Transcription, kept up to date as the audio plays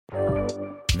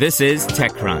This is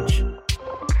TechCrunch.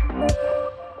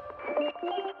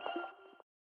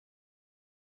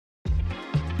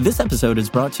 This episode is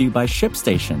brought to you by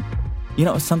ShipStation. You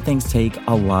know, some things take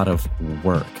a lot of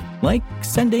work, like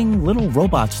sending little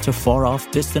robots to far-off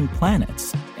distant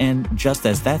planets. And just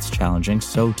as that's challenging,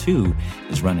 so too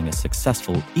is running a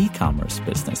successful e-commerce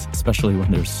business, especially when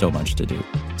there's so much to do.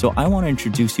 So I want to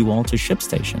introduce you all to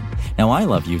ShipStation. Now, I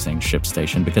love using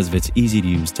ShipStation because of its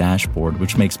easy-to-use dashboard,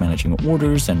 which makes managing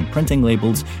orders and printing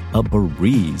labels a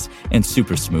breeze and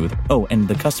super smooth. Oh, and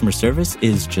the customer service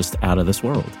is just out of this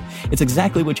world. It's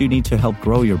exactly what you need to help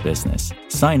grow your business.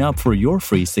 Sign up for your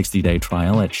free 60-day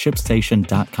trial at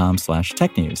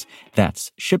shipstation.com/technews.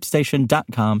 That's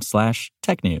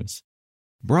shipstation.com/technews.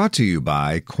 Brought to you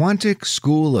by Quantic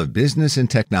School of Business and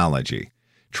Technology.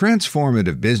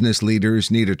 Transformative business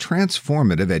leaders need a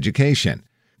transformative education.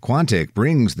 Quantic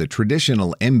brings the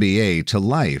traditional MBA to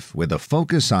life with a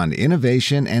focus on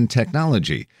innovation and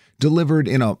technology, delivered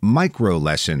in a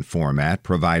micro-lesson format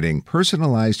providing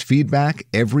personalized feedback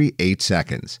every 8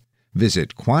 seconds.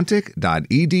 Visit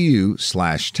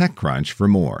quantic.edu/TechCrunch for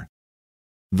more.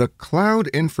 The cloud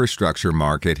infrastructure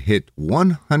market hit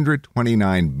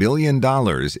 $129 billion in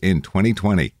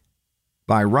 2020.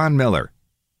 By Ron Miller.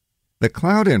 The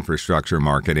cloud infrastructure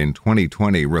market in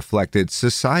 2020 reflected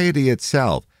society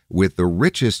itself, with the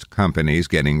richest companies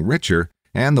getting richer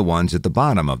and the ones at the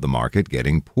bottom of the market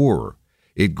getting poorer.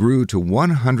 It grew to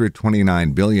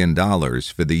 $129 billion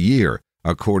for the year,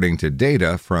 according to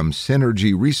data from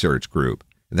Synergy Research Group.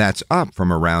 That's up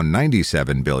from around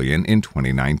 $97 billion in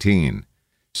 2019.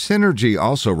 Synergy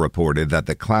also reported that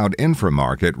the cloud infra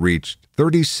market reached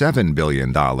 $37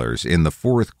 billion in the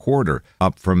fourth quarter,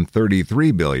 up from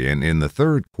 $33 billion in the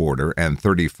third quarter and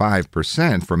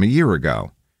 35% from a year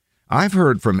ago. I've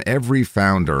heard from every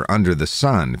founder under the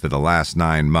sun for the last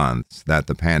 9 months that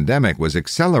the pandemic was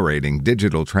accelerating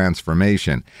digital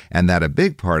transformation and that a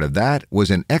big part of that was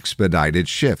an expedited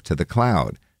shift to the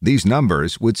cloud. These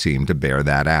numbers would seem to bear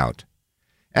that out.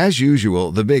 As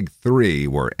usual, the big three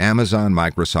were Amazon,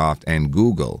 Microsoft, and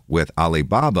Google, with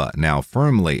Alibaba now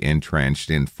firmly entrenched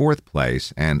in fourth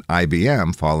place and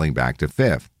IBM falling back to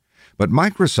fifth. But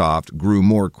Microsoft grew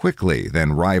more quickly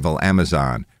than rival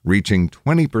Amazon, reaching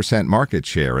 20% market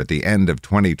share at the end of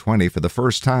 2020 for the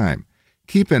first time.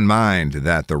 Keep in mind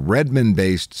that the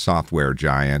Redmond-based software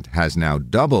giant has now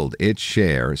doubled its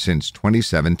share since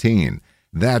 2017.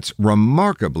 That's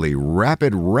remarkably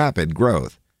rapid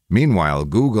growth. Meanwhile,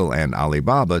 Google and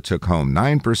Alibaba took home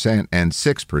 9% and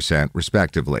 6%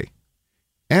 respectively.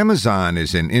 Amazon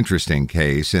is an interesting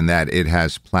case in that it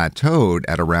has plateaued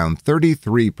at around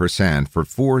 33% for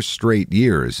 4 straight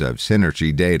years of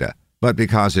Synergy data. But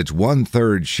because it's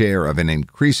 1/3 share of an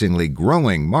increasingly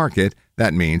growing market,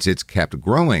 that means it's kept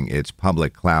growing its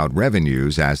public cloud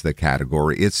revenues as the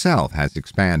category itself has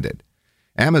expanded.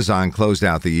 Amazon closed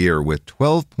out the year with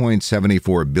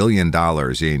 $12.74 billion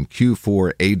in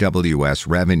Q4 AWS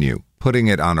revenue, putting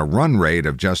it on a run rate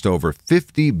of just over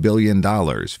 $50 billion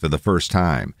for the first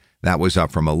time. That was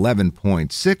up from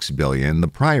 $11.6 billion the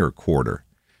prior quarter.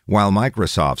 While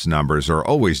Microsoft's numbers are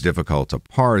always difficult to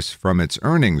parse from its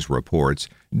earnings reports,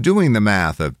 doing the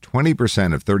math of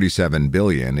 20% of $37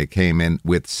 billion, it came in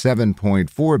with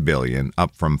 $7.4 billion,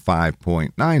 up from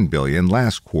 $5.9 billion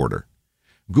last quarter.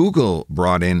 Google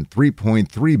brought in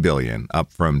 $3.3 billion,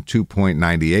 up from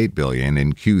 $2.98 billion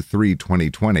in Q3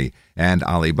 2020, and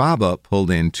Alibaba pulled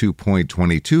in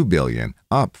 $2.22 billion,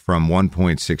 up from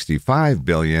 $1.65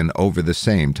 billion over the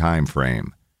same time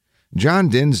frame. John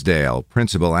Dinsdale,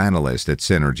 principal analyst at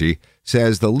Synergy,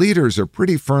 says the leaders are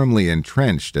pretty firmly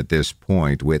entrenched at this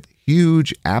point with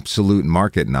huge absolute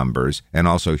market numbers and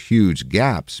also huge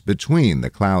gaps between the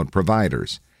cloud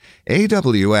providers.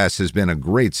 AWS has been a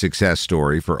great success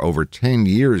story for over 10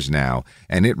 years now,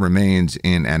 and it remains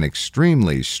in an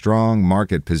extremely strong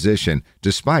market position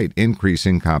despite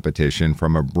increasing competition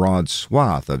from a broad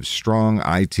swath of strong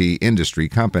IT industry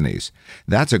companies.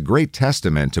 That's a great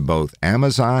testament to both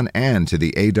Amazon and to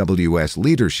the AWS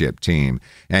leadership team,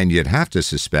 and you'd have to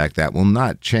suspect that will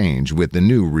not change with the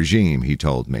new regime, he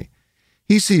told me.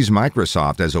 He sees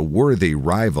Microsoft as a worthy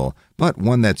rival, but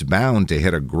one that's bound to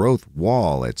hit a growth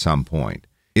wall at some point.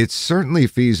 It's certainly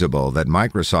feasible that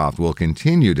Microsoft will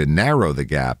continue to narrow the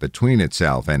gap between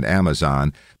itself and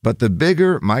Amazon, but the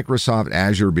bigger Microsoft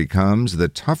Azure becomes, the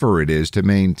tougher it is to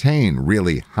maintain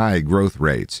really high growth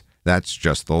rates. That's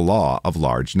just the law of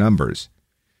large numbers.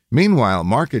 Meanwhile,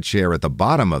 market share at the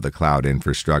bottom of the cloud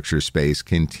infrastructure space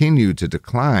continued to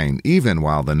decline, even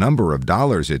while the number of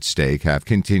dollars at stake have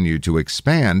continued to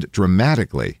expand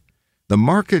dramatically. The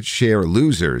market share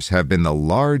losers have been the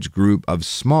large group of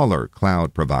smaller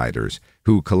cloud providers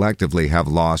who collectively have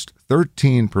lost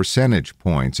 13 percentage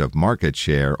points of market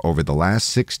share over the last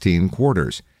 16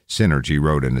 quarters, Synergy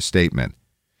wrote in a statement.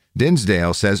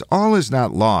 Dinsdale says all is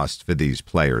not lost for these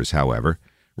players, however.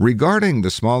 Regarding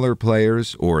the smaller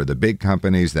players or the big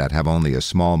companies that have only a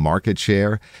small market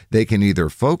share, they can either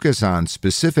focus on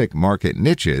specific market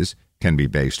niches, can be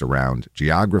based around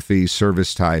geography,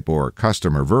 service type, or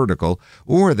customer vertical,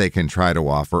 or they can try to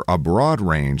offer a broad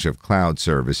range of cloud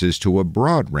services to a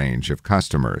broad range of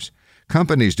customers.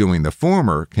 Companies doing the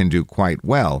former can do quite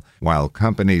well, while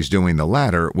companies doing the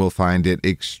latter will find it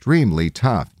extremely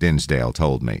tough, Dinsdale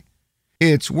told me.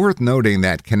 It's worth noting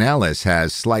that Canalys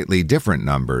has slightly different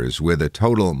numbers, with a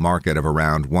total market of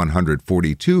around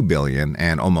 $142 billion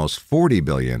and almost $40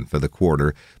 billion for the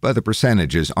quarter, but the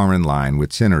percentages are in line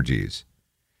with Synergy's.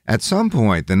 At some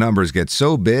point, the numbers get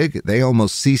so big they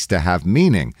almost cease to have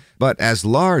meaning, but as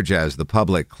large as the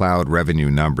public cloud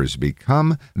revenue numbers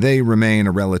become, they remain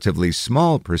a relatively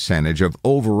small percentage of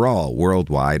overall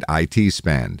worldwide IT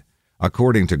spend.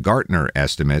 According to Gartner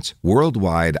estimates,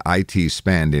 worldwide IT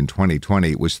spend in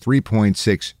 2020 was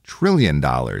 $3.6 trillion,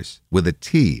 with a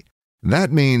T.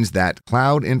 That means that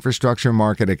cloud infrastructure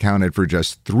market accounted for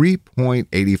just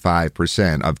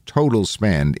 3.85% of total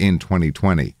spend in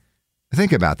 2020.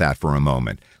 Think about that for a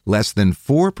moment. Less than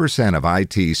 4% of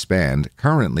IT spend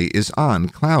currently is on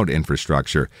cloud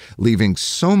infrastructure, leaving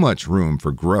so much room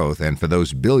for growth and for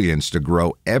those billions to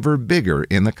grow ever bigger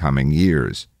in the coming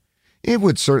years. It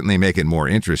would certainly make it more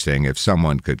interesting if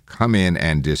someone could come in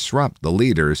and disrupt the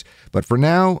leaders, but for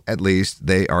now, at least,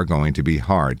 they are going to be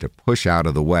hard to push out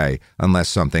of the way unless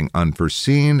something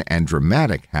unforeseen and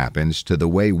dramatic happens to the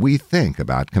way we think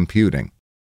about computing.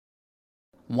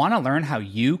 Want to learn how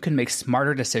you can make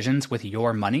smarter decisions with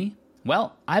your money?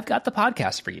 Well, I've got the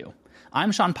podcast for you.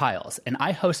 I'm Sean Piles, and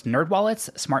I host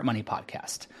NerdWallet's Smart Money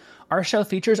Podcast. Our show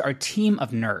features our team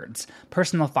of nerds,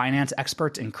 personal finance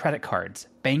experts in credit cards,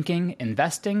 banking,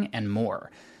 investing, and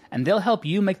more. And they'll help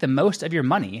you make the most of your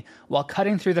money while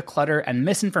cutting through the clutter and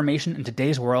misinformation in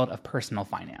today's world of personal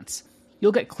finance.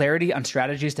 You'll get clarity on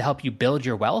strategies to help you build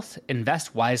your wealth,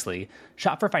 invest wisely,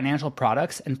 shop for financial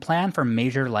products, and plan for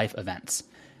major life events.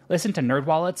 Listen to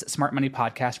NerdWallet's Smart Money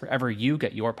Podcast wherever you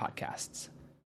get your podcasts.